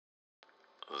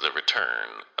return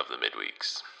of the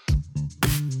midweeks.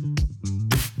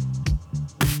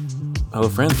 Hello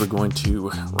friends, we're going to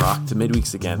rock the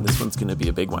midweeks again. This one's going to be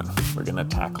a big one. We're going to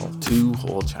tackle 2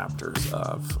 whole chapters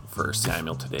of 1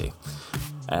 Samuel today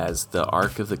as the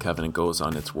Ark of the Covenant goes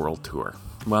on its world tour.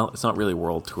 Well, it's not really a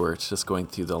world tour, it's just going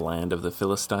through the land of the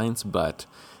Philistines, but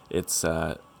it's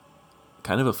kind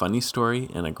of a funny story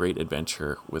and a great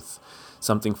adventure with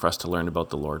something for us to learn about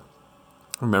the Lord.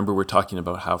 Remember, we're talking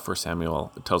about how 1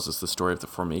 Samuel tells us the story of the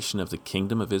formation of the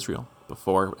kingdom of Israel.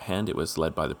 Beforehand, it was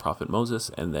led by the prophet Moses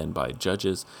and then by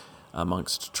judges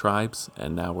amongst tribes.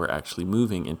 And now we're actually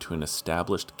moving into an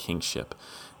established kingship.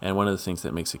 And one of the things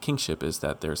that makes a kingship is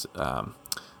that there's,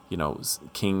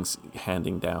 kings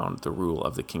handing down the rule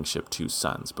of the kingship to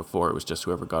sons. Before, it was just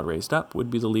whoever God raised up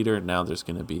would be the leader. Now there's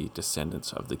going to be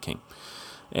descendants of the king.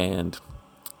 And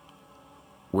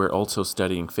we're also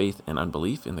studying faith and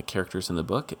unbelief in the characters in the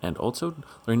book and also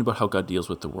learning about how God deals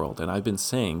with the world. And I've been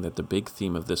saying that the big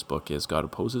theme of this book is God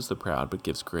opposes the proud but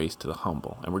gives grace to the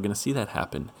humble. And we're going to see that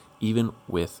happen even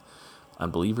with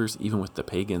unbelievers, even with the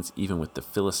pagans, even with the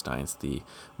Philistines, the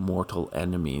mortal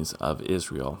enemies of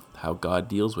Israel, how God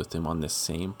deals with them on this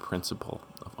same principle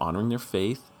of honoring their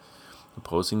faith,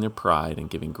 opposing their pride, and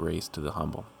giving grace to the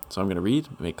humble. So I'm going to read,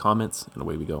 make comments, and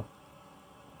away we go.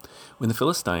 When the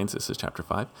Philistines, this is chapter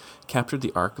 5, captured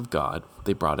the ark of God,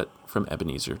 they brought it from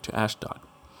Ebenezer to Ashdod.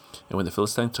 And when the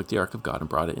Philistines took the ark of God and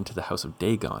brought it into the house of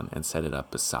Dagon and set it up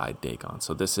beside Dagon.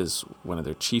 So this is one of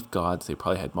their chief gods. They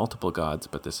probably had multiple gods,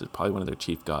 but this is probably one of their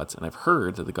chief gods. And I've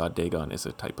heard that the god Dagon is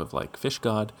a type of like fish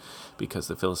god because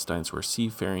the Philistines were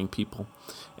seafaring people.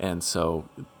 And so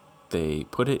they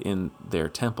put it in their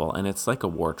temple, and it's like a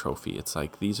war trophy. It's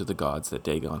like these are the gods that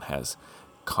Dagon has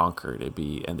conquered.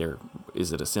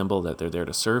 Is it a symbol that they're there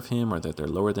to serve him or that they're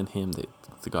lower than him?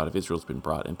 The God of Israel's been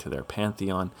brought into their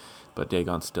pantheon, but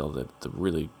Dagon's still the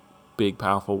really big,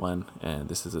 powerful one, and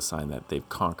this is a sign that they've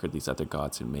conquered these other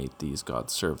gods and made these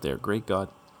gods serve their great God.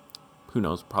 Who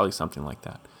knows? Probably something like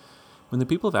that. When the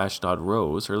people of Ashdod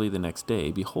rose early the next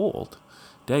day, behold,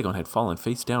 Dagon had fallen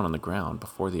face down on the ground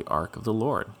before the ark of the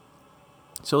Lord.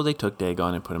 So they took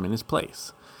Dagon and put him in his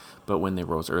place. But when they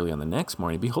rose early on the next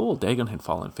morning, behold, Dagon had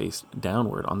fallen face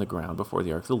downward on the ground before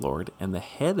the ark of the Lord, and the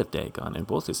head of Dagon and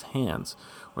both his hands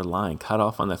were lying cut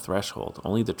off on the threshold.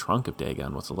 Only the trunk of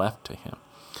Dagon was left to him.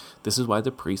 This is why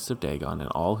the priests of Dagon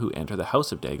and all who enter the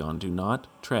house of Dagon do not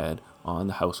tread on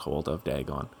the threshold of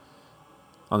Dagon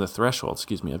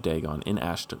of Dagon in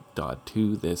Ashdod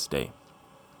to this day.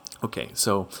 Okay,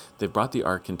 so they brought the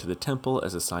ark into the temple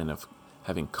as a sign of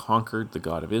having conquered the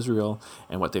God of Israel,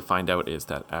 and what they find out is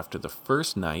that after the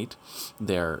first night,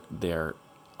 their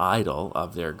idol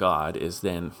of their God is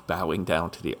then bowing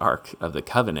down to the Ark of the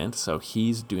Covenant, so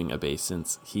he's doing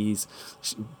obeisance, he's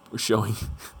showing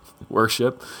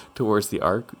worship towards the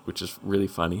Ark, which is really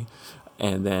funny.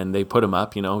 And then they put him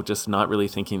up, just not really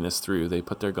thinking this through. They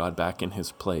put their God back in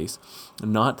his place,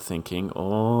 not thinking,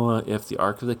 if the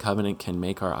Ark of the Covenant can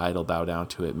make our idol bow down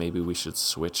to it, maybe we should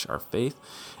switch our faith.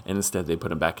 And instead they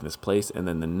put him back in his place. And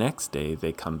then the next day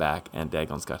they come back and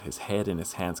Dagon's got his head and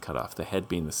his hands cut off. The head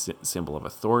being the symbol of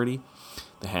authority,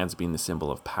 the hands being the symbol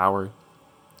of power.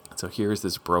 So here's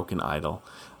this broken idol,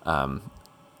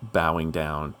 bowing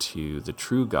down to the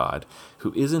true God,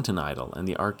 who isn't an idol, and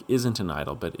the ark isn't an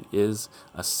idol, but it is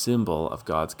a symbol of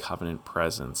God's covenant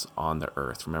presence on the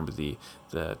earth. Remember, the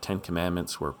 10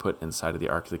 Commandments were put inside of the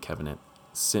Ark of the Covenant,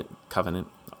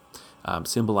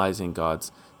 symbolizing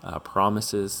God's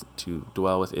promises to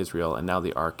dwell with Israel, and now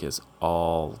the ark is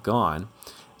all gone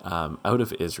out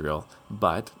of Israel,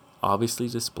 but obviously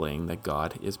displaying that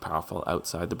God is powerful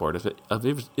outside the border of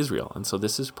Israel. And so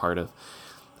this is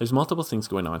there's multiple things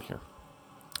going on here.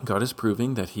 God is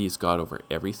proving that he's God over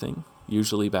everything.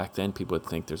 Usually back then, people would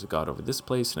think there's a God over this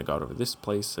place and a God over this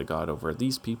place, a God over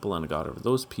these people and a God over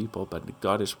those people, but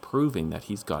God is proving that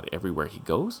he's God everywhere he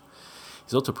goes.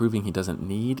 He's also proving he doesn't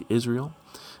need Israel.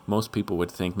 Most people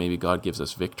would think maybe God gives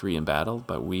us victory in battle,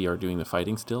 but we are doing the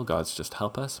fighting still. God's just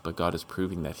help us, but God is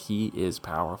proving that he is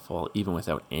powerful even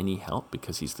without any help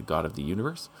because he's the God of the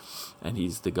universe, and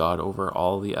he's the God over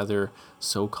all the other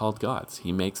so-called gods.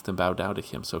 He makes them bow down to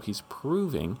him, so he's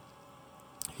proving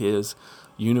his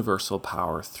universal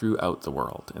power throughout the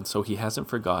world. And so he hasn't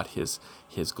forgot his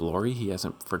glory. He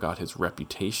hasn't forgot his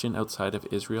reputation outside of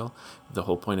Israel. The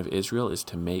whole point of Israel is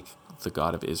to make the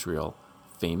God of Israel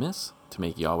famous, to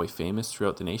make Yahweh famous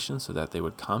throughout the nation so that they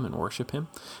would come and worship him.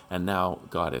 And now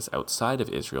God is outside of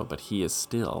Israel, but he is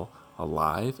still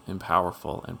alive and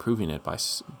powerful and proving it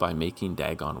by making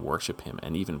Dagon worship him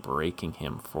and even breaking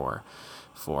him for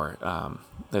for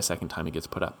the second time he gets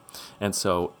put up. And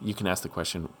so you can ask the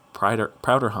question, proud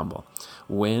or humble?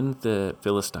 When the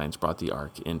Philistines brought the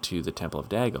ark into the temple of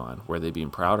Dagon, were they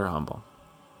being proud or humble?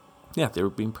 Yeah, they were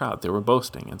being proud. They were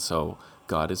boasting. And so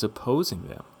God is opposing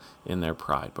them in their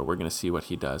pride. But we're going to see what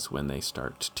he does when they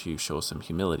start to show some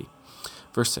humility.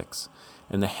 Verse 6,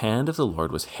 and the hand of the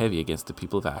Lord was heavy against the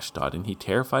people of Ashdod, and he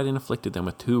terrified and afflicted them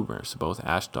with tumors, both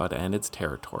Ashdod and its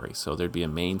territory. So there'd be a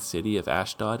main city of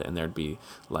Ashdod, and there'd be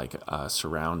like a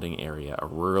surrounding area, a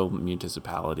rural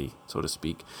municipality, so to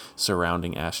speak,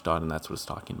 surrounding Ashdod, and that's what it's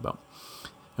talking about.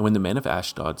 And when the men of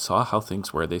Ashdod saw how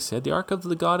things were, they said, the ark of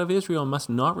the God of Israel must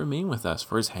not remain with us,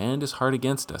 for his hand is hard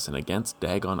against us and against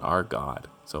Dagon our God.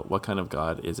 So what kind of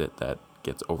God is it that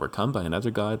gets overcome by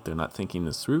another God? They're not thinking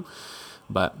this through,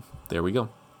 but there we go.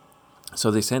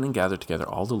 So they sent and gathered together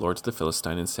all the lords of the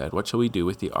Philistine and said, what shall we do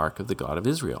with the ark of the God of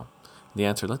Israel? And they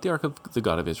answered, let the ark of the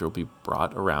God of Israel be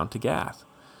brought around to Gath.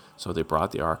 So they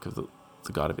brought the ark of the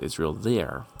God of Israel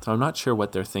there. So I'm not sure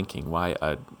what they're thinking, why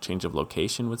a change of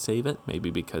location would save it.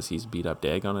 Maybe because he's beat up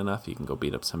Dagon enough, he can go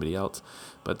beat up somebody else.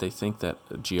 But they think that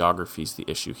geography is the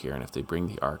issue here, and if they bring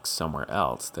the ark somewhere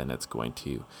else, then it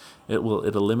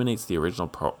eliminates the original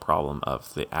problem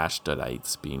of the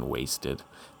Ashdodites being wasted,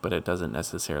 but it doesn't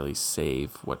necessarily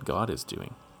save what God is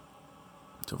doing.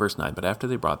 So verse 9, but after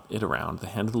they brought it around, the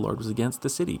hand of the Lord was against the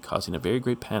city, causing a very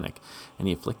great panic, and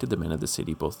he afflicted the men of the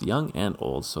city, both young and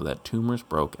old, so that tumors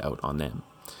broke out on them.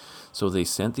 So they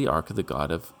sent the ark of the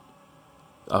God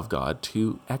of God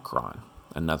to Ekron,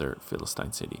 another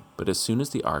Philistine city. But as soon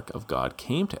as the ark of God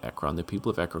came to Ekron, the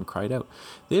people of Ekron cried out,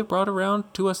 they have brought around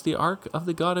to us the ark of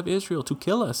the God of Israel to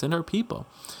kill us and our people.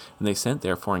 And they sent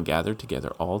therefore and gathered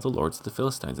together all the lords of the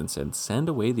Philistines and said, send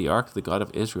away the ark of the God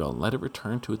of Israel and let it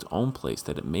return to its own place,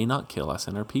 that it may not kill us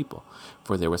and our people.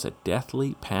 For there was a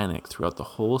deathly panic throughout the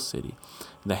whole city.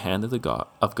 And the hand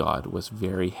of God was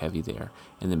very heavy there.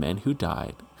 And the men who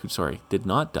did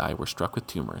not die were struck with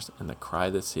tumors, and the cry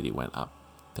of the city went up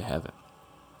to heaven.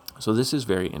 So this is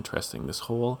very interesting, this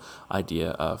whole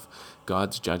idea of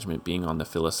God's judgment being on the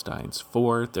Philistines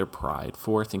for their pride,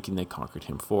 for thinking they conquered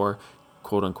him, for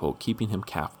quote-unquote keeping him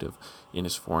captive in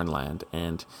his foreign land,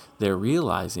 and they're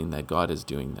realizing that God is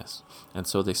doing this. And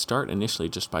so they start initially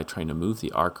just by trying to move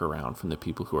the ark around from the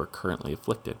people who are currently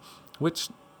afflicted, which,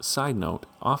 side note,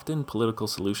 often political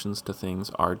solutions to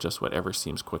things are just whatever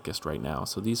seems quickest right now.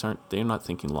 So they're not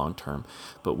thinking long term.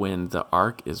 But when the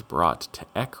ark is brought to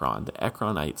Ekron, the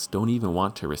Ekronites don't even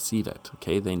want to receive it.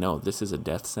 Okay, they know this is a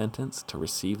death sentence to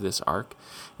receive this ark,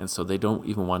 and so they don't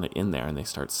even want it in there, and they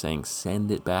start saying, send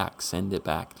it back,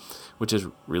 which is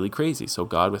really crazy. So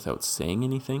God, without saying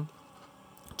anything,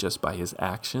 just by his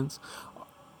actions,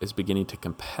 is beginning to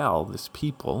compel this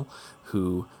people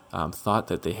who thought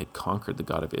that they had conquered the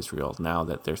God of Israel, now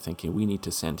that they're thinking, we need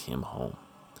to send him home.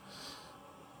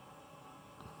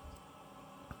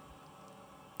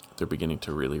 They're beginning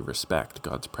to really respect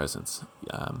God's presence.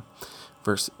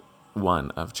 Verse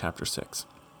 1 of chapter 6.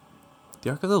 The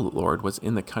ark of the Lord was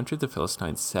in the country of the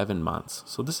Philistines 7 months.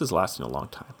 So this is lasting a long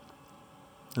time.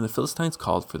 And the Philistines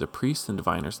called for the priests and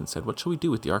diviners and said, what shall we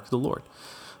do with the ark of the Lord?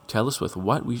 Tell us with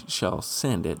what we shall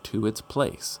send it to its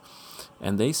place.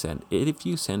 And they said, if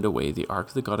you send away the ark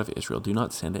of the God of Israel, do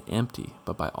not send it empty,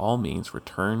 but by all means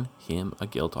return him a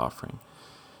guilt offering.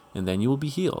 And then you will be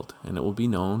healed, and it will be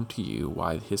known to you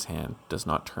why his hand does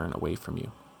not turn away from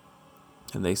you.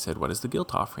 And they said, what is the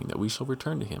guilt offering that we shall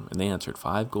return to him? And they answered,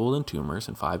 5 golden tumors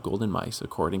and 5 golden mice,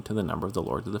 according to the number of the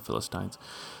lords of the Philistines.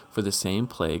 For the same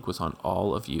plague was on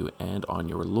all of you and on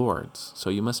your lords. So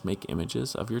you must make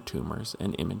images of your tumors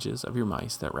and images of your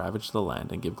mice that ravage the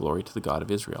land, and give glory to the God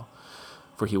of Israel.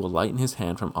 For he will lighten his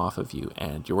hand from off of you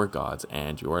and your gods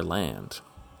and your land.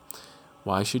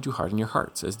 Why should you harden your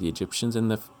hearts, as the Egyptians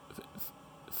and the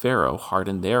Pharaoh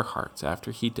hardened their hearts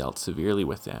after he dealt severely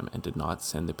with them and did not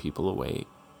send the people away,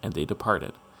 and they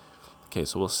departed? Okay,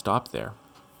 so we'll stop there.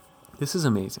 This is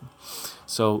amazing.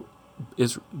 So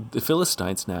the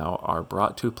Philistines now are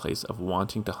brought to a place of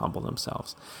wanting to humble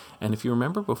themselves. And if you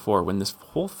remember before, when this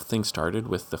whole thing started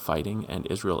with the fighting and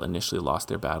Israel initially lost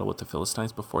their battle with the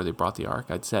Philistines before they brought the ark,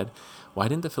 I'd said, why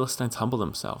didn't the Philistines humble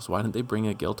themselves? Why didn't they bring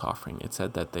a guilt offering? It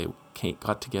said that they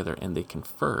got together and they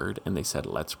conferred and they said,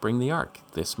 let's bring the ark.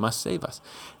 This must save us.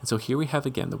 And so here we have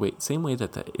again same way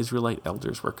that the Israelite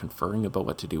elders were conferring about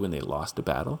what to do when they lost a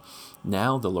battle.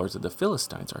 Now the lords of the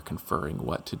Philistines are conferring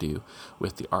what to do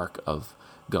with the ark of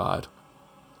God,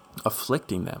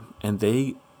 afflicting them. And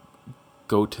they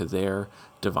go to their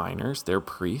diviners, their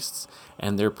priests,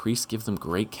 and their priests give them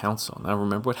great counsel. Now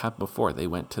remember what happened before. They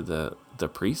went to the the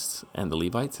priests and the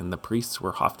Levites, and the priests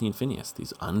were Hophni and Phinehas,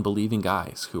 these unbelieving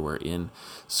guys who were in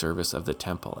service of the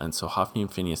temple. And so Hophni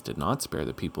and Phinehas did not spare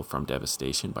the people from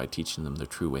devastation by teaching them the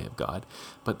true way of God,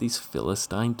 but these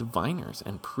Philistine diviners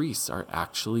and priests are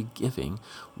actually giving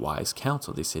wise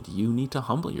counsel. They said, you need to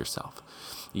humble yourself.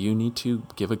 You need to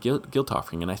give a guilt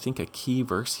offering. And I think a key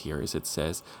verse here is it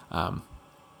says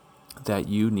that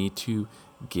you need to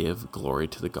give glory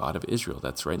to the God of Israel.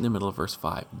 That's right in the middle of verse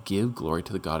 5. Give glory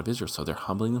to the God of Israel. So they're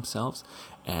humbling themselves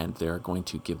and they're going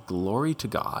to give glory to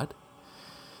God.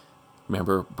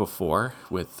 Remember before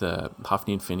with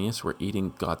Hophni and Phinehas were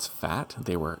eating God's fat.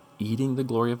 They were eating the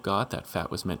glory of God. That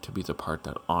fat was meant to be the part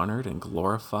that honored and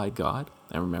glorified God.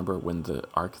 And remember when the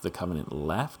Ark of the Covenant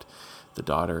left, the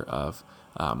daughter of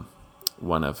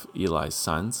one of Eli's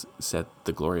sons said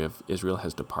the glory of Israel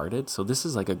has departed. So this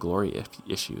is like a glory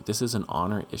issue. This is an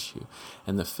honor issue.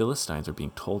 And the Philistines are being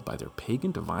told by their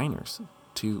pagan diviners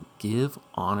to give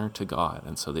honor to God.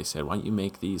 And so they said, why don't you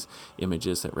make these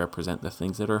images that represent the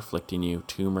things that are afflicting you,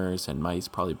 tumors and mice,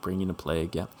 probably bringing a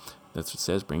plague. Yeah, that's what it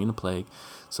says, bringing a plague.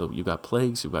 So you've got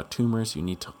plagues, you've got tumors. You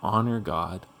need to honor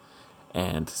God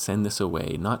and send this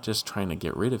away, not just trying to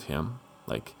get rid of him,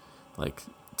 like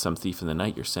some thief in the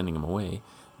night, you're sending him away,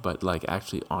 but like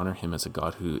actually honor him as a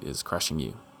God who is crushing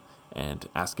you and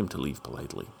ask him to leave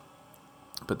politely.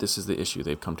 But this is the issue.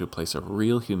 They've come to a place of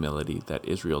real humility that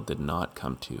Israel did not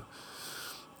come to,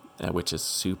 which is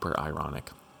super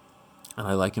ironic. And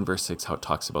I like in verse 6 how it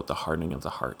talks about the hardening of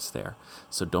the hearts there.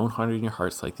 So don't harden your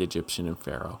hearts like the Egyptian and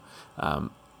Pharaoh.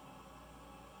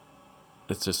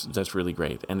 That's really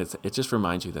great. And it just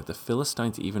reminds you that the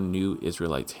Philistines even knew the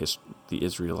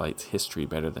Israelites' history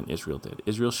better than Israel did.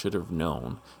 Israel should have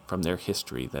known from their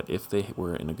history that if they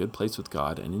were in a good place with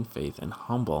God and in faith and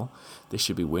humble, they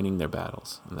should be winning their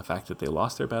battles. And the fact that they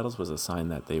lost their battles was a sign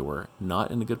that they were not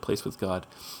in a good place with God.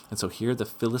 And so here the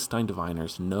Philistine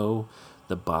diviners know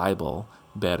the Bible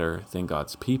better than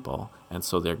God's people. And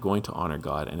so they're going to honor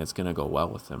God, and it's going to go well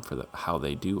with them for how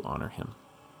they do honor him.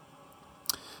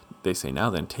 They say, now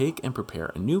then, take and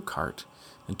prepare a new cart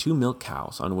and 2 milk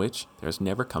cows on which there has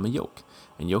never come a yoke,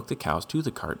 and yoke the cows to the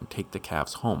cart and take the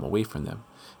calves home away from them.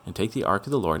 And take the ark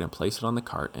of the Lord and place it on the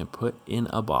cart and put in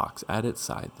a box at its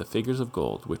side the figures of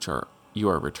gold which you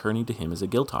are returning to him as a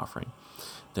guilt offering.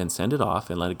 Then send it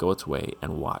off and let it go its way,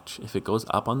 and watch. If it goes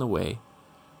up on the way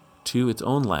to its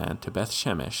own land, to Beth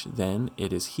Shemesh, then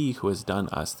it is he who has done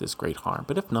us this great harm.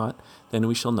 But if not, then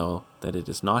we shall know that it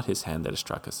is not his hand that has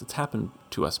struck us. It's happened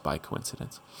to us by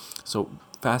coincidence. So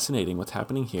fascinating. What's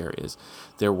happening here is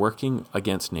they're working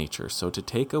against nature. So to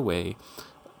take away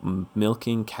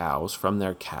milking cows from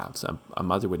their calves, a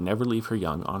mother would never leave her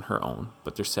young on her own,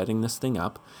 but they're setting this thing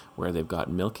up where they've got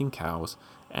milking cows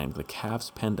and the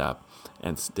calves penned up,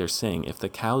 and they're saying if the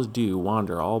cows do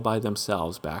wander all by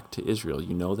themselves back to Israel,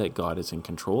 you know that God is in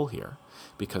control here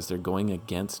because they're going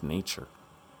against nature.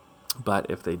 But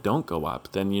if they don't go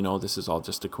up, then you know this is all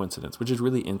just a coincidence, which is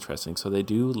really interesting. So they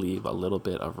do leave a little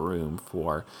bit of room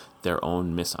for their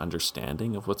own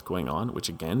misunderstanding of what's going on, which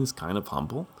again is kind of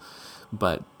humble.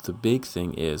 But the big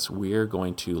thing is we're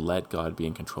going to let God be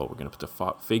in control. We're going to put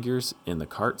the figures in the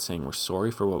cart saying we're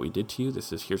sorry for what we did to you.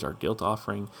 Here's our guilt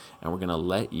offering. And we're going to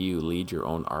let you lead your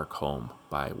own ark home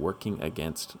by working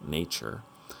against nature,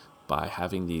 by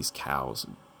having these cows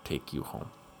take you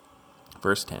home.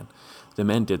 Verse 10, the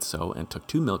men did so and took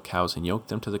 2 milk cows and yoked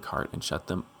them to the cart and shut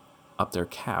them up their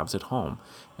calves at home.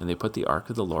 And they put the ark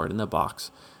of the Lord in the cart,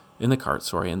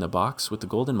 in the box with the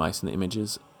golden mice and the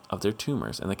images of their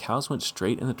tumors, and the cows went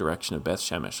straight in the direction of Beth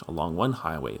Shemesh along one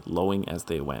highway, lowing as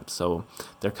they went. So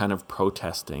they're kind of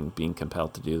protesting being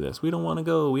compelled to do this. We don't want to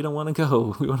go. We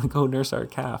want to go nurse our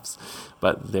calves.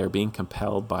 But they're being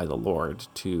compelled by the Lord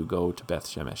to go to Beth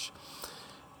Shemesh.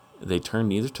 They turned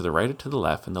neither to the right or to the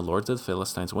left, and the lords of the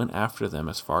Philistines went after them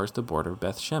as far as the border of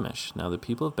Beth Shemesh. Now the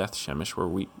people of Beth Shemesh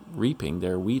were reaping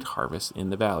their wheat harvest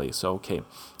in the valley. So,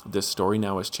 this story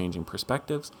now is changing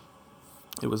perspectives.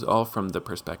 It was all from the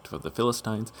perspective of the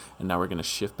Philistines, and now we're going to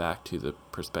shift back to the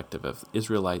perspective of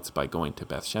Israelites by going to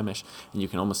Beth Shemesh. And you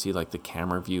can almost see like the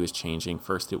camera view is changing.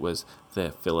 First it was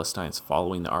the Philistines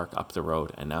following the ark up the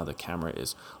road, and now the camera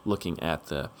is looking at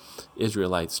the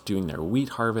Israelites doing their wheat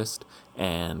harvest,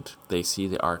 and they see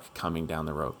the ark coming down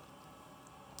the road.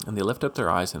 And they lifted up their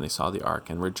eyes, and they saw the ark,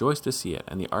 and rejoiced to see it.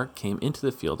 And the ark came into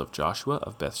the field of Joshua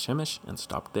of Beth Shemesh, and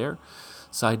stopped there.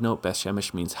 Side note, Beth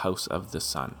Shemesh means house of the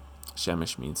sun.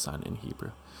 Shemesh means sun in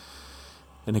Hebrew.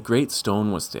 And a great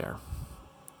stone was there.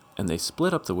 And they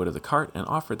split up the wood of the cart and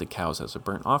offered the cows as a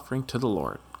burnt offering to the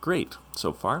Lord. Great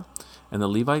so far. And the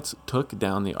Levites took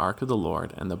down the ark of the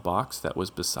Lord and the box that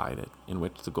was beside it, in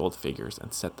which the gold figures,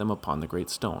 and set them upon the great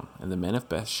stone. And the men of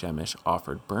Beth Shemesh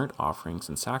offered burnt offerings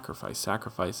and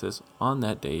sacrifices on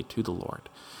that day to the Lord.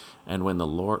 And when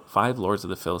the 5 lords of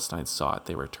the Philistines saw it,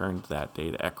 they returned that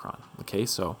day to Ekron. Okay,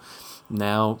 so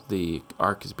now the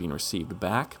ark is being received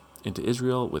back into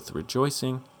Israel with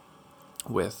rejoicing,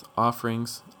 with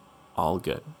offerings, all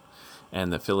good.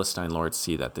 And the Philistine lords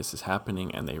see that this is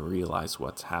happening, and they realize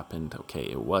what's happened. Okay,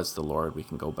 it was the Lord. We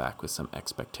can go back with some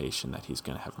expectation that he's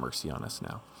going to have mercy on us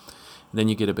now. And then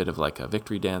you get a bit of like a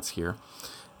victory dance here.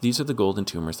 These are the golden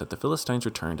tumors that the Philistines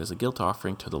returned as a guilt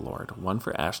offering to the Lord. 1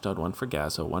 for Ashdod, 1 for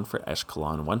Gaza, 1 for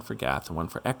Ashkelon, 1 for Gath, and 1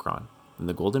 for Ekron. And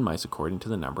the golden mice according to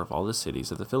the number of all the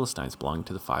cities of the Philistines belonging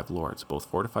to the 5 lords, both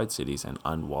fortified cities and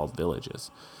unwalled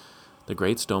villages. The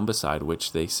great stone beside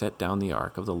which they set down the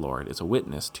ark of the Lord is a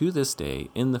witness to this day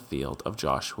in the field of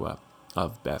Joshua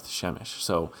of Beth Shemesh.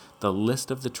 So the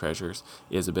list of the treasures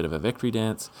is a bit of a victory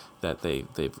dance that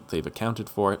they've accounted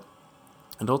for it.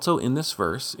 And also in this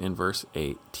verse, in verse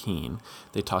 18,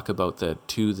 they talk about the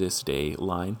to this day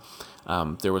line.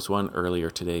 There was one earlier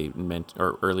today,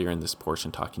 earlier in this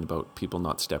portion, talking about people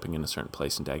not stepping in a certain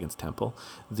place in Dagon's temple.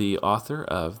 The author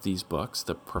of these books,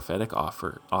 the prophetic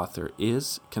author,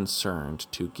 is concerned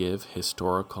to give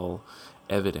historical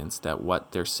evidence that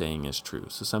what they're saying is true.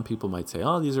 So some people might say,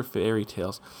 oh, these are fairy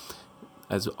tales.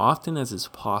 As often as is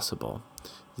possible,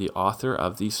 the author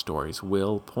of these stories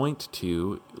will point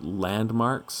to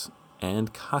landmarks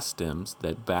and customs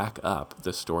that back up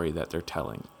the story that they're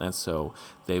telling. And so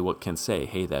they can say,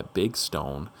 hey, that big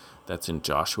stone that's in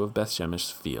Joshua of Beth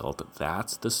Shemesh's field,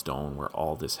 that's the stone where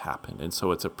all this happened. And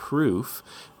so it's a proof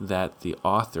that the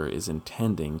author is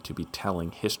intending to be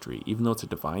telling history, even though it's a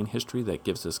divine history that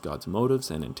gives us God's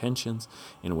motives and intentions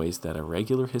in ways that a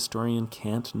regular historian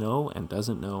can't know and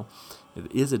doesn't know.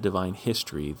 It is a divine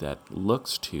history that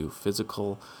looks to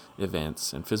physical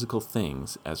events and physical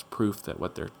things as proof that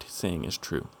what they're saying is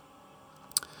true.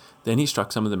 Then he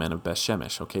struck some of the men of Beth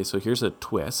Shemesh. Okay, so here's a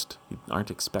twist. You aren't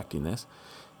expecting this.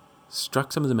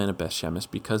 Struck some of the men of Beth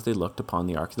Shemesh because they looked upon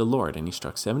the ark of the Lord. And he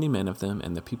struck 70 men of them,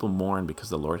 and the people mourned because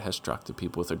the Lord has struck the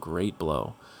people with a great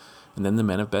blow. And then the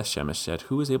men of Beth Shemesh said,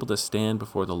 who is able to stand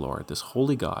before the Lord, this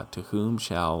holy God, to whom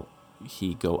shall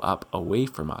he go up away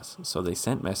from us? So they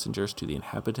sent messengers to the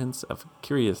inhabitants of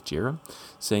Kiriath Jearim,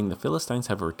 saying, the Philistines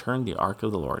have returned the ark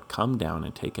of the Lord. Come down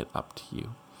and take it up to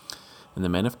you. And the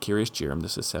men of Kiriath Jearim,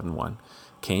 this is 7:1,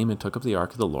 came and took up the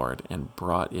ark of the Lord and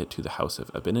brought it to the house of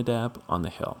Abinadab on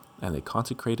the hill. And they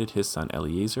consecrated his son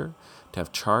Eleazar to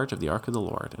have charge of the ark of the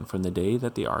Lord. And from the day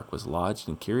that the ark was lodged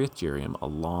in Kiriath Jearim, a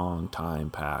long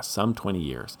time passed, some 20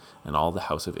 years, and all the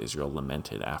house of Israel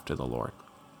lamented after the Lord.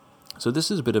 So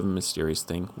this is a bit of a mysterious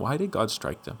thing. Why did God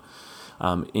strike them?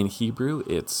 In Hebrew,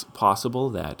 it's possible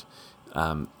that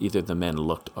either the men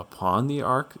looked upon the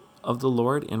ark of the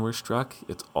Lord and were struck.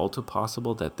 It's also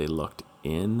possible that they looked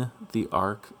in the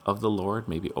ark of the Lord,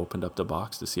 maybe opened up the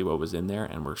box to see what was in there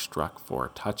and were struck for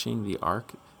touching the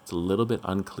ark. It's a little bit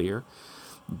unclear,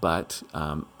 but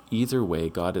either way,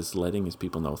 God is letting his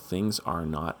people know things are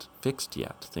not fixed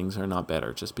yet. Things are not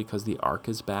better. Just because the ark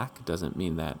is back doesn't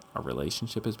mean that a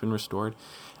relationship has been restored.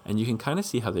 And you can kind of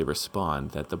see how they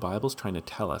respond, that the Bible's trying to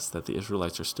tell us that the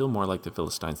Israelites are still more like the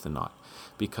Philistines than not.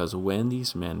 Because when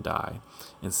these men die,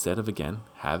 instead of, again,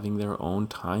 having their own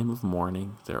time of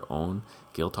mourning, their own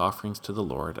guilt offerings to the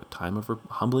Lord, a time of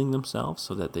humbling themselves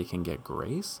so that they can get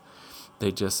grace,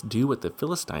 they just do what the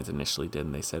Philistines initially did,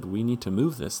 and they said, we need to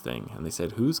move this thing. And they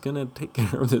said, who's going to take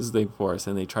care of this thing for us?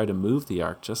 And they try to move the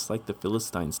ark just like the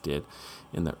Philistines did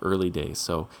in the early days.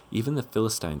 So even the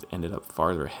Philistines ended up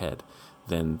farther ahead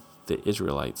than the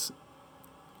Israelites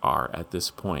are at this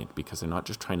point, because they're not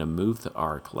just trying to move the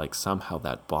ark like somehow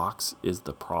that box is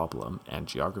the problem and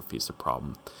geography is the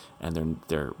problem, and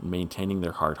they're maintaining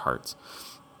their hard hearts.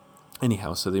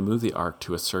 Anyhow, so they move the ark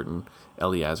to a certain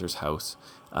Eleazar's house,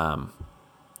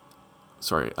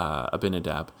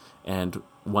 Abinadab, and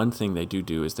one thing they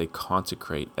do is they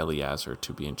consecrate Eleazar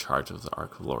to be in charge of the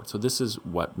ark of the Lord. So this is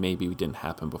what maybe didn't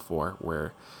happen before,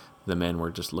 where the men were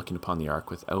just looking upon the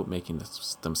ark without making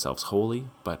themselves holy,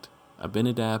 but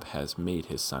Abinadab has made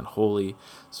his son holy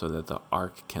so that the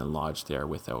ark can lodge there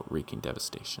without wreaking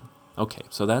devastation. Okay,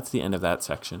 so that's the end of that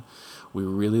section. We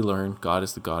really learn God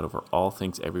is the God over all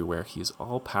things everywhere. He is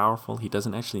all-powerful. He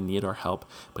doesn't actually need our help,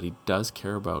 but he does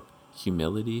care about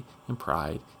humility and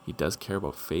pride. He does care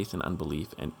about faith and unbelief.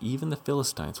 And even the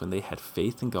Philistines, when they had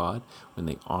faith in God, when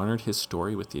they honored his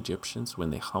story with the Egyptians, when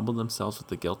they humbled themselves with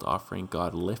the guilt offering,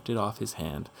 God lifted off his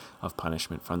hand of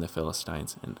punishment from the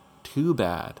Philistines. And too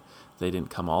bad they didn't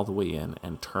come all the way in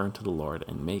and turn to the Lord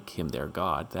and make him their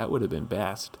God. That would have been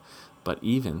best. But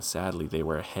even, sadly, they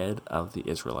were ahead of the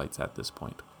Israelites at this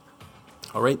point.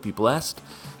 All right, be blessed.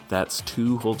 That's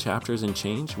 2 whole chapters and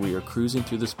change. We are cruising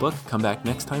through this book. Come back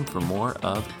next time for more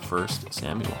of 1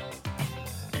 Samuel.